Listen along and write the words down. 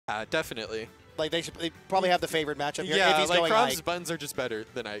definitely. Like they probably have the favorite matchup here. Yeah, if he's like going Chrom's Ike. buttons are just better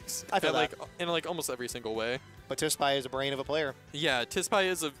than Ike's. I feel that. Like in like almost every single way. But Tispai is a brain of a player. Yeah, Tispai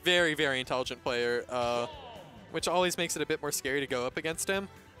is a very, very intelligent player, which always makes it a bit more scary to go up against him.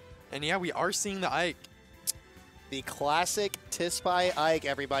 And yeah, we are seeing the Ike. The classic Tispai Ike,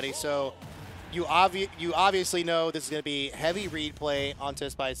 everybody. So you obviously know this is going to be heavy read play on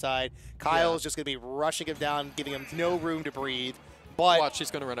Tispai's side. Kyle's just going to be rushing him down, giving him no room to breathe. But Watch, he's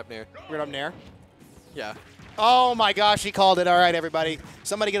going to run up near. Run up near? Yeah. Oh my gosh, he called it. All right, everybody.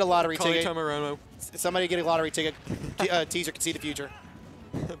 Somebody get a lottery Calling ticket. Tomoromo. Somebody get a lottery ticket. Teaser can see the future.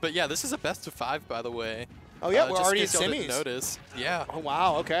 But yeah, this is a best of 5, by the way. Oh yeah, we're just already in in case y'all semis. didn't notice. Yeah. Oh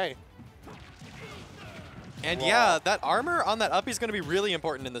wow, okay. And yeah, that armor on that uppie is going to be really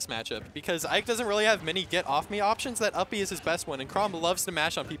important in this matchup because Ike doesn't really have many get-off-me options. That uppie is his best one, and Chrom loves to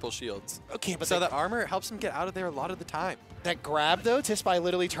mash on people's shields. Okay, but so that armor helps him get out of there a lot of the time. That grab, though, Tispai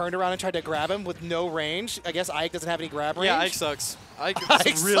literally turned around and tried to grab him with no range. I guess Ike doesn't have any grab range. Yeah, Ike sucks. Ike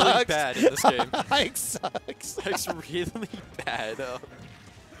is really bad in this game. Ike sucks. Ike's really bad.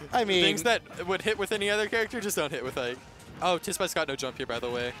 I mean, things that would hit with any other character just don't hit with Ike. Oh, Tispai's got no jump here, by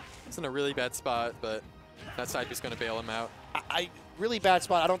the way. He's in a really bad spot, but that side B's going to bail him out. Really bad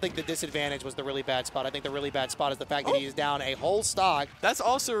spot. I don't think the disadvantage was the really bad spot. I think the really bad spot is the fact that he's down a whole stock. That's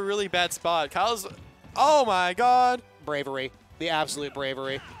also a really bad spot. Kyle's... Oh, my God. Bravery. The absolute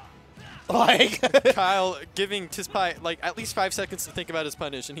bravery. Like Kyle giving Tispai like at least 5 seconds to think about his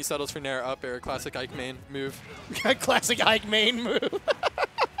punish, and he settles for Nair up air, classic Ike main move. Classic Ike main move.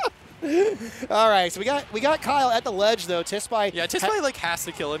 All right, so we got Kyle at the ledge though. Tispai. Yeah, Tispai like has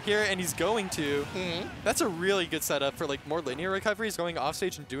to kill him here, and he's going to. Mm-hmm. That's a really good setup for like more linear recoveries, going off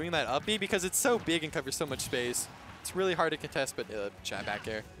stage and doing that uppie because it's so big and covers so much space. It's really hard to contest, but chat back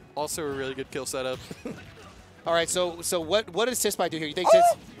air. Also a really good kill setup. All right, so what does Tispai do here? You think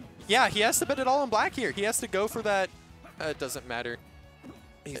Yeah, he has to bet it all in black here. He has to go for that. It doesn't matter.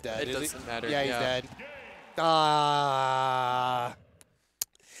 He's dead. It doesn't matter. Yeah, he's dead.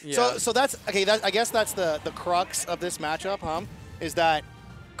 Yeah. So that's okay. I guess that's the crux of this matchup, huh? Is that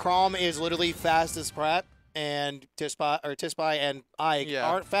Chrom is literally fast as crap, and Tispai and Ike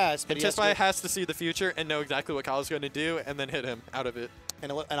aren't fast. But Tispai has to see the future and know exactly what Kyle's going to do, and then hit him out of it.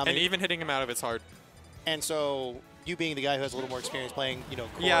 And even hitting him out of it's hard. And so you being the guy who has a little more experience playing, core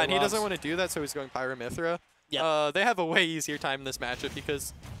yeah, and he rocks. doesn't want to do that, so he's going Pyra Mythra. Yeah. They have a way easier time in this matchup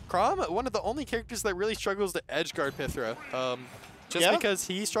because Chrom, one of the only characters that really struggles to edge guard Mythra, just because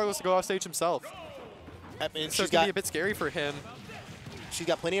he struggles to go off stage himself. I mean, so it can be a bit scary for him. She's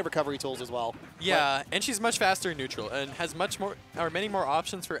got plenty of recovery tools as well. Yeah, and she's much faster in neutral and has many more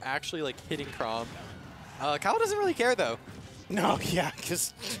options for actually like hitting Chrom. Kyle doesn't really care though. No, yeah,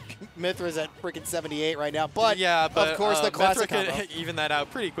 because Mythra's at freaking 78 right now. But yeah, of course the classic Mythra combo. can even that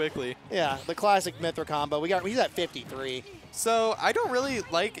out pretty quickly. Yeah, the classic Mythra combo. He's at 53. So I don't really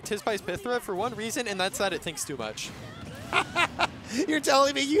like Tispai's Mythra for one reason, and that's that it thinks too much. You're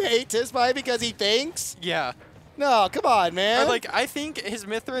telling me you hate Tispai because he thinks? Yeah. No, come on, man. I think his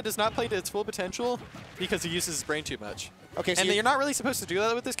Mythra does not play to its full potential because he uses his brain too much. Okay, so and you're not really supposed to do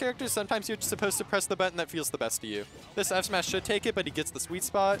that with this character. Sometimes you're just supposed to press the button that feels the best to you. This F smash should take it, but he gets the sweet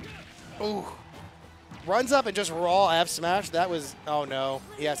spot. Ooh. Runs up and just raw F smash. That was, oh no.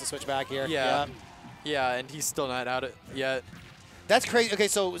 He has to switch back here. Yeah. Yeah, and he's still not out yet. That's crazy. Okay,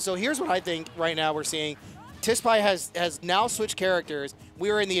 so here's what I think right now we're seeing. Tispai has now switched characters.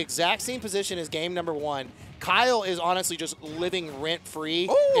 We are in the exact same position as game number 1. Kyle is honestly just living rent-free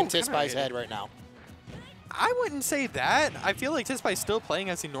in Tispai's head right now. I wouldn't say that. I feel like Tispai's still playing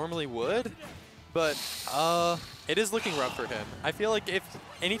as he normally would, but it is looking rough for him. I feel like if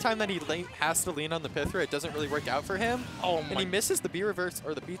anytime that he has to lean on the Mythra, it doesn't really work out for him. And he misses the B reverse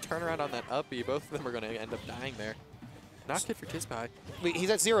or the B turnaround on that up B. Both of them are going to end up dying there. Not good for Tispai. He's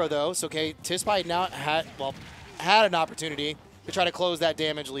at 0 though, so okay, Tispai now had an opportunity to try to close that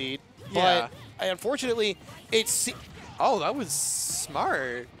damage lead, but unfortunately, Oh, that was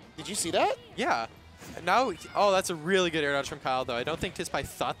smart. Did you see that? Yeah. Now, oh, that's a really good air dodge from Kyle, though. I don't think Tispai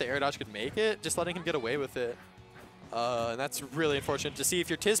thought the air dodge could make it, just letting him get away with it. And that's really unfortunate to see if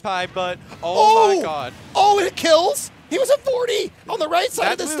you're Tispai, but oh my god. Oh, and it kills! He was at 40 on the right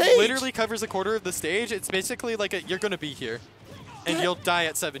side of the stage! That literally covers a quarter of the stage. It's basically like you're going to be here. And you'll die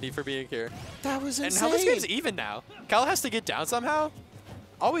at 70 for being here. That was insane. And how this game's even now. Kyle has to get down somehow.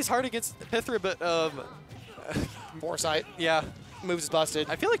 Always hard against Mythra, but foresight. Yeah. Moves is busted.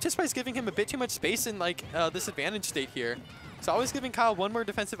 I feel like Tispai's giving him a bit too much space in like this advantage state here. It's always giving Kyle one more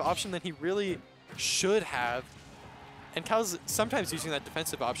defensive option than he really should have. And Kyle's sometimes using that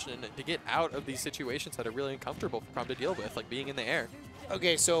defensive option to get out of these situations that are really uncomfortable for Chrom to deal with, like being in the air.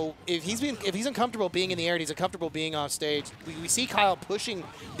 Okay, so if he's uncomfortable being in the air and he's uncomfortable being off stage, we see Kyle pushing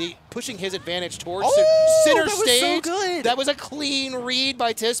his advantage towards center that was stage. So good. That was a clean read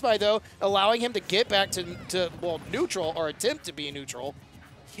by Tispai though, allowing him to get back to well, neutral, or attempt to be neutral.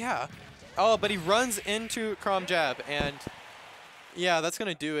 Yeah. Oh, but he runs into Chrom jab, and yeah, that's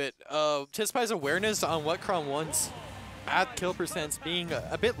gonna do it. Tispai's awareness on what Chrom wants at kill percents being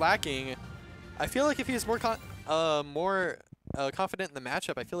a bit lacking. I feel like if he was more confident in the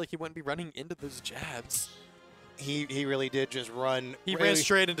matchup, I feel like he wouldn't be running into those jabs. He really did just run. He ran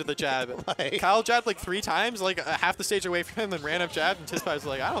straight into the jab. Like, Kyle jabbed like 3 times, like half the stage away from him, and ran up jab, and Tispai was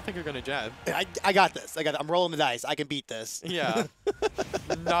like, I don't think you're going to jab. I got this. I'm rolling the dice. I can beat this. Yeah.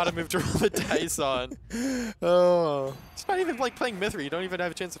 Not a move to roll the dice on. Oh. It's not even like playing Mythra. You don't even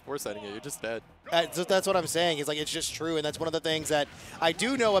have a chance of foresighting it. You're just dead. That's what I'm saying. It's like, it's just true, and that's one of the things that I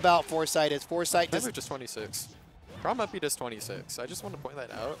do know about foresight is foresight does... That move just 26. Chrom up beat us 26. I just want to point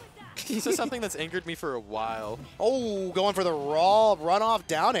that out. This is something that's angered me for a while. Oh, going for the raw runoff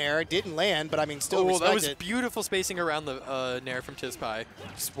down air. Didn't land, but I mean, still respect that was it. Beautiful spacing around the nair from Tispai.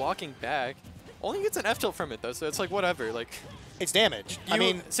 Just walking back. Only gets an F tilt from it, though, so it's like, whatever. Like, it's damage. You I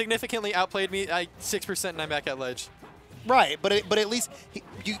mean, significantly outplayed me. 6% and I'm back at ledge. Right, but at least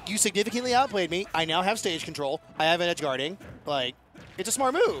you significantly outplayed me. I now have stage control. I have an edge guarding. Like, it's a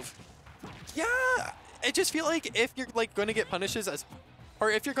smart move. Yeah. I just feel like if you're like going to get punishes or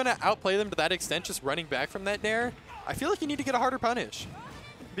if you're going to outplay them to that extent, just running back from that nair, I feel like you need to get a harder punish.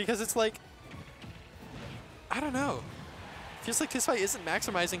 Because it's like, I don't know. Feels like Tispai isn't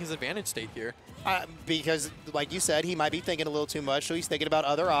maximizing his advantage state here. Because, like you said, he might be thinking a little too much, so he's thinking about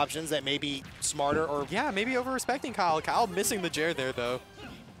other options that may be smarter or... Yeah, maybe over-respecting Kyle. Kyle missing the Jair there, though.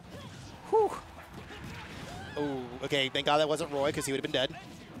 Whew. Oh, okay, thank God that wasn't Roy, because he would have been dead.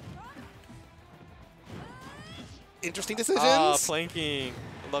 Interesting decisions. Planking.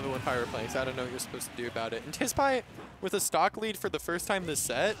 I love it when Pyra planks. I don't know what you're supposed to do about it. And Tispai, with a stock lead for the first time this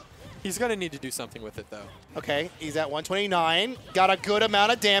set, he's going to need to do something with it, though. Okay, he's at 129. Got a good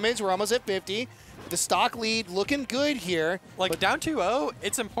amount of damage. We're almost at 50. The stock lead looking good here. Like, down 2-0,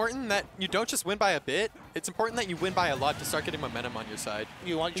 it's important that you don't just win by a bit. It's important that you win by a lot to start getting momentum on your side.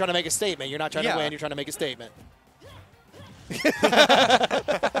 You're trying to make a statement. You're not trying to win. You're trying to make a statement.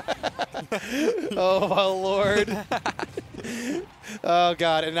 Oh, my Lord. Oh,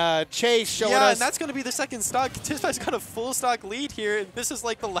 God. And Chase showing us. Yeah, and that's going to be the second stock. Tispai's got a full stock lead here. This is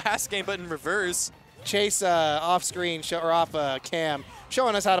like the last game, but in reverse. Chase off screen, or off cam,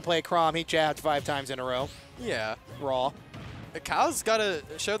 showing us how to play Chrom. He jabbed 5 times in a row. Yeah. Raw. Kyle's got to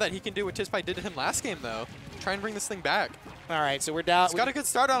show that he can do what Tispai did to him last game, though. Try and bring this thing back. All right, so we're down. He's got a good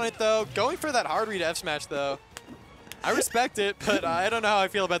start on it, though. Going for that hard read F smash, though. I respect it, but I don't know how I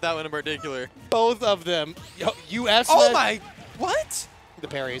feel about that one in particular. Both of them. You F smash. Oh, smash. my. What? The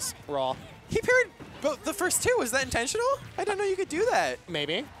parries. Raw. He parried both the first 2. Was that intentional? I didn't know you could do that.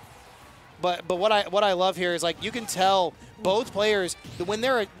 Maybe. But what I love here is, like, you can tell both players that when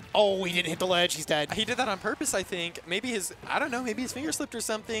they're oh, he didn't hit the ledge, he's dead. He did that on purpose, I think. Maybe I don't know, maybe his finger slipped or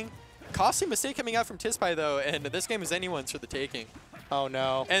something. Costly mistake coming out from Tispai, though, and this game is anyone's for the taking. Oh,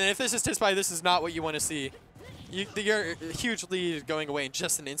 no. And if this is Tispai, this is not what you want to see. Your huge lead going away in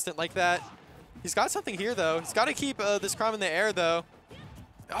just an instant like that. He's got something here, though. He's got to keep this Chrom in the air, though.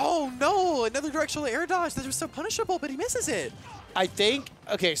 Oh, no, another directional air dodge. That was so punishable, but he misses it. I think,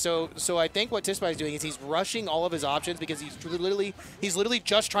 okay, so I think what Tispai is doing is he's rushing all of his options because he's literally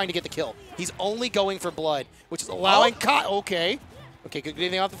just trying to get the kill. He's only going for blood, which is allowing okay, good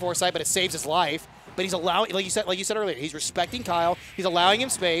anything off the foresight, but it saves his life. But he's allowing, like you said earlier, he's respecting Kyle. He's allowing him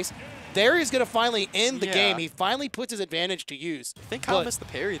space. There he's going to finally end the game. He finally puts his advantage to use. I think Kyle missed the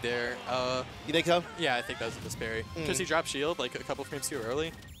parry there. You think so? Yeah, I think that was a misparry. Because he dropped shield like a couple frames too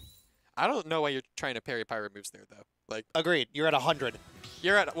early. I don't know why you're trying to parry Pyra moves there, though. Like, agreed. You're at 100.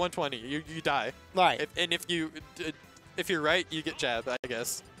 You're at 120. You die. Right. If you're right, you get jab, I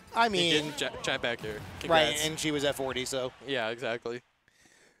guess. I mean, you get jab back here. Congrats. Right, and she was at 40, so. Yeah, exactly.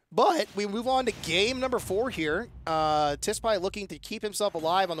 But we move on to game number 4 here. Tispai looking to keep himself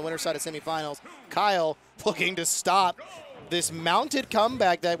alive on the winner's side of semifinals. Kyle looking to stop this mounted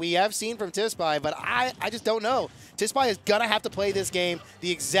comeback that we have seen from Tispai, but I just don't know. Tispai is going to have to play this game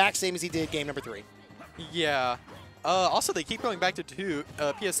the exact same as he did game number 3. Yeah. Also, they keep going back to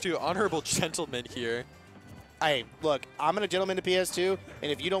PS2. Honorable gentleman here. Hey, look, I'm a gentleman to PS2,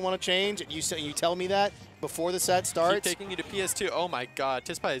 and if you don't want to change, you tell me that before the set starts. Keep taking you to PS2. Oh my God,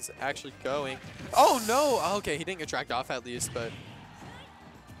 Tispai is actually going. Oh no. Okay, he didn't get tracked off at least, but.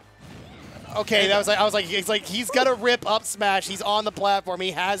 Okay, that was like it's like he's gonna rip up smash. He's on the platform. He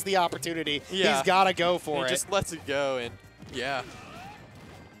has the opportunity. Yeah. He's gotta go for it. He just lets it go, and yeah.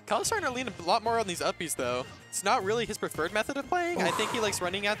 Kyle's starting to lean a lot more on these uppies, though. It's not really his preferred method of playing. I think he likes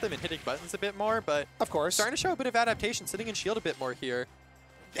running at them and hitting buttons a bit more, but of course, starting to show a bit of adaptation, sitting in shield a bit more here.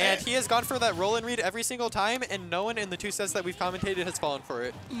 And he has gone for that roll and read every single time, and no one in the 2 sets that we've commentated has fallen for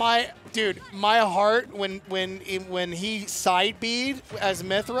it. My heart when he side bead as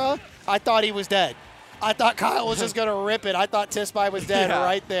Mythra, I thought he was dead. I thought Kyle was just gonna rip it. I thought Tispai was dead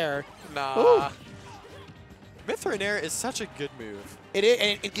right there. Nah. Ooh. Mythra in air is such a good move. It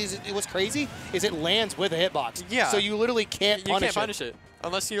is, and what's crazy is it lands with a hitbox. Yeah. So you literally can't punish it. You can't punish it.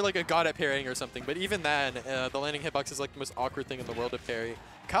 Unless you're like a god at parrying or something. But even then, the landing hitbox is like the most awkward thing in the world to parry.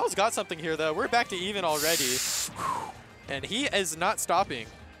 Kyle's got something here, though. We're back to even already. And he is not stopping.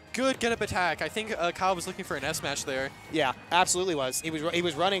 Good get-up attack. I think Kyle was looking for an F-smash there. Yeah, absolutely was. He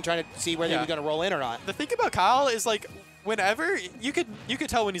was running, trying to see whether he was going to roll in or not. The thing about Kyle is, like, whenever you could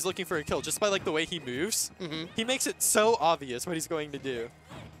tell when he's looking for a kill just by like the way he moves. He makes it so obvious what he's going to do.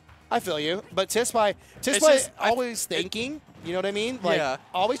 I feel you, but Tispai always thinking. You know what I mean? Like,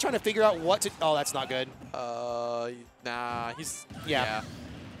 always trying to figure out what to. Oh, that's not good. Nah, he's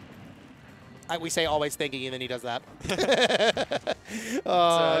we say always thinking, and then he does that. So,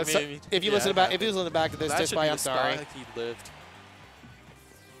 I mean, if you listen back to this, Tispai, I'm sorry. He lived.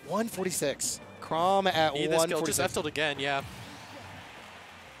 146. Chrom at 146. Just F-tilt again, yeah.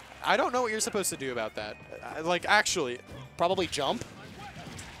 I don't know what you're supposed to do about that. Like, actually. Probably jump.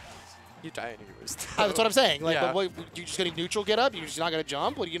 You die anyways. That's what I'm saying. Like, but what, you just going to neutral get up? You're just not going to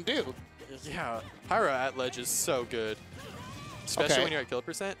jump? What are you going to do? Yeah. Pyra at ledge is so good. Especially when you're at kill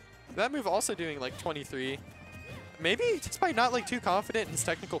percent. That move also doing, like, 23. Maybe it's probably not, like, too confident in his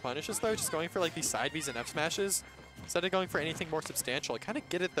technical punishes, though. Just going for, like, these side Bs and F smashes. Instead of going for anything more substantial. I kind of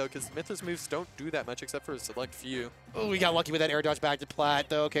get it, though, because Mythra's moves don't do that much except for a select few. Oh, we got lucky with that air dodge back to plat,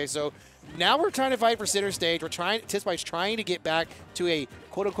 though. Okay, so now we're trying to fight for center stage. Tispai's trying to get back to a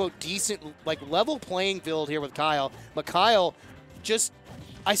quote-unquote decent, like, level playing field here with Kyle. But Kyle just,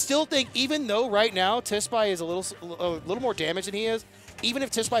 I still think, even though right now Tispai is a little more damaged than he is, even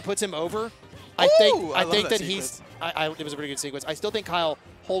if Tispai puts him over, I think that he's, it was a pretty good sequence. I still think Kyle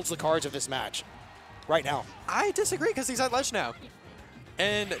holds the cards of this match. Right now. I disagree because he's at ledge now.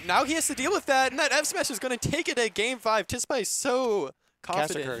 And now he has to deal with that, and that F smash is going to take it at game 5. Tispai is so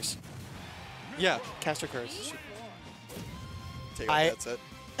confident. Caster curse. Yeah. Caster curse. Take off the headset.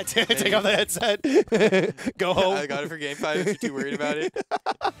 Take off the headset. Go home. I got it for game 5 if you're too worried about it.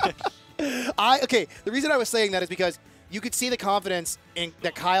 Okay, the reason I was saying that is because you could see the confidence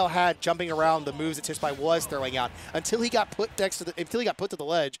that Kyle had jumping around the moves that Tispai was throwing out. Until he got put to the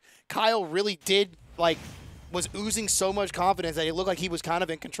ledge, Kyle really did, like, was oozing so much confidence that it looked like he was kind of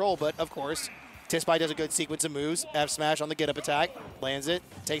in control. But, of course, Tispai does a good sequence of moves. F-smash on the get-up attack. Lands it.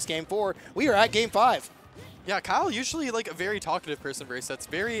 Takes game 4. We are at game 5. Yeah, Kyle usually, like, a very talkative person for his sets.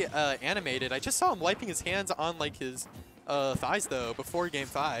 Very animated. I just saw him wiping his hands on, like, his thighs, though, before game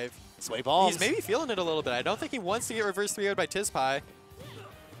 5. Sway balls. He's maybe feeling it a little bit. I don't think he wants to get reverse 3-0'd by Tispai.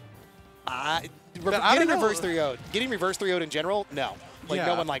 Getting reverse 3-0'd in general, no. Like,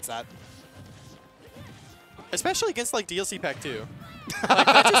 no one likes that. Especially against, like, DLC Pack 2. Like,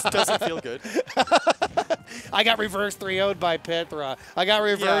 that just doesn't feel good. I got reverse 3-0'd by Mythra. I got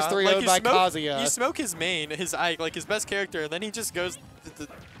reverse 3-0'd by Kazuya. You smoke his main, his Ike, like his best character, and then he just goes to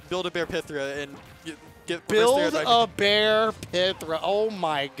Build-A-Bear Mythra and get Build-A-Bear Mythra. Oh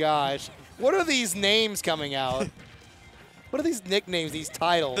my gosh. What are these names coming out? What are these nicknames, these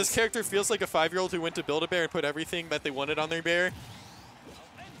titles? This character feels like a 5-year-old who went to Build-A-Bear and put everything that they wanted on their bear.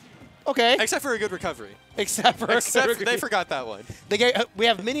 Okay. Except for a good recovery. Except they forgot that one. We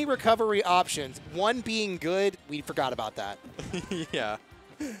have many recovery options. One being good, we forgot about that. Yeah.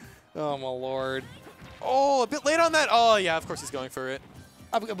 Oh my lord. Oh, a bit late on that. Oh yeah, of course he's going for it.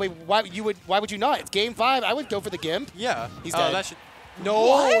 Wait, why would you not? It's game 5. I would go for the Gimp. Yeah. He's dead. That should. No,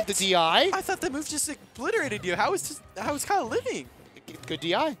 what? The DI. I thought that move just obliterated you. How is Kyle living? Good DI.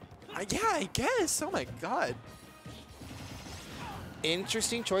 Yeah, I guess. Oh my god.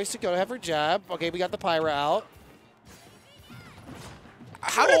 Interesting choice to go have her jab. Okay, we got the Pyra out.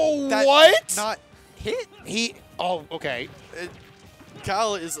 How did that not hit? Oh, okay.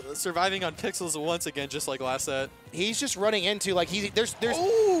 Kyle is surviving on pixels once again, just like last set. He's just running into, like, there's.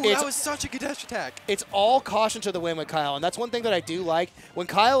 Oh, that was such a good dash attack. It's all caution to the wind with Kyle, and that's one thing that I do like. When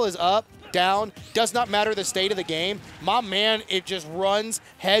Kyle is up, down, does not matter the state of the game. My man, it just runs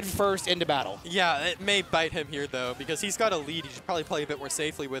head first into battle. Yeah, it may bite him here, though, because he's got a lead. He should probably play a bit more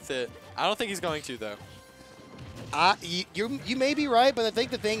safely with it. I don't think he's going to, though. You may be right, but I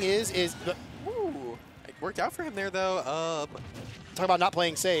think the thing is ooh, it worked out for him there, though. Talk about not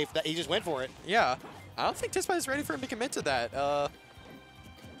playing safe. That he just went for it. Yeah. I don't think Tispai is ready for him to commit to that.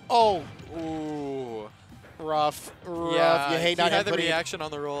 Oh, Ooh. rough. Yeah, You hate he not had the inputting. reaction on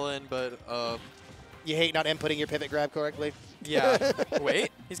the roll in, but You hate not inputting your pivot grab correctly. yeah.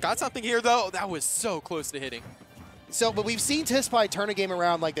 Wait, he's got something here though. That was so close to hitting. So, but we've seen Tispai turn a game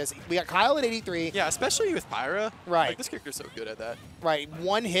around like this. We got Kyle at 83. Yeah, especially with Pyra. Right. Like, this character's so good at that. Right.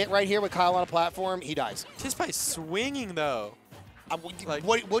 One hit right here with Kyle on a platform, he dies. Tispai's swinging though. Like-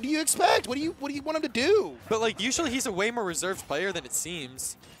 What do you expect? What do you want him to do? But like usually he's a way more reserved player than it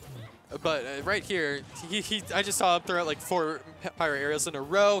seems. But right here, I just saw him throw out like 4 Pyra aerials in a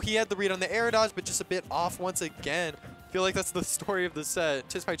row. He had the read on the air dodge, but just a bit off once again. I feel like that's the story of the set.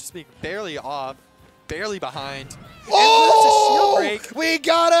 Tispai just being barely off, barely behind. Oh! And that's a shield break. We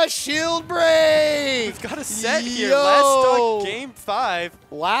got a shield break! We've got a set here. Yo! Last stock game 5.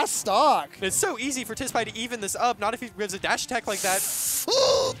 Last stock. And it's so easy for Tispai to even this up. Not if he gives a dash attack like that.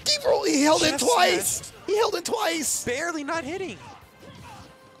 Deep roll. He held in Just twice. missed. He held in twice. Barely not hitting.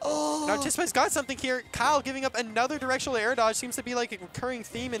 Oh. Now Tispai's got something here. Kyle giving up another directional air dodge seems to be like a recurring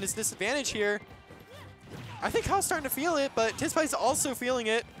theme in his disadvantage here. I think Kyle's starting to feel it, but Tispai's also feeling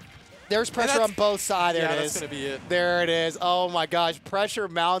it. There's pressure on both sides. There Yeah, it that's is. going to be it. There it is. Oh my gosh. Pressure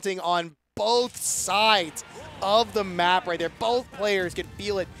mounting on both sides of the map right there. Both players can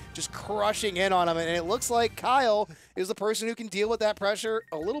feel it just crushing in on them. And it looks like Kyle is the person who can deal with that pressure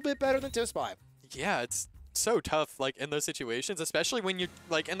a little bit better than Tispai. Yeah, it's so tough like in those situations, especially when you're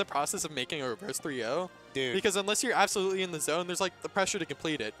like in the process of making a reverse 3-0. Dude. Because unless you're absolutely in the zone, there's like the pressure to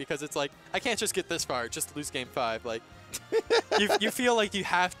complete it, because it's like I can't just get this far just to lose game 5. Like you feel like you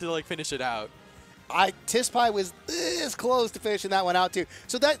have to like finish it out. Tispai was this close to finishing that one out too.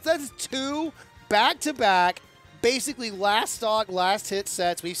 So that's 2 back-to-back, basically last stock, last hit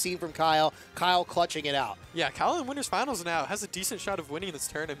sets we've seen from Kyle. Kyle clutching it out. Yeah, Kyle in Winners Finals now has a decent shot of winning this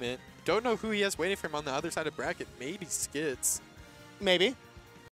tournament. Don't know who he has waiting for him on the other side of bracket. Maybe Skits. Maybe.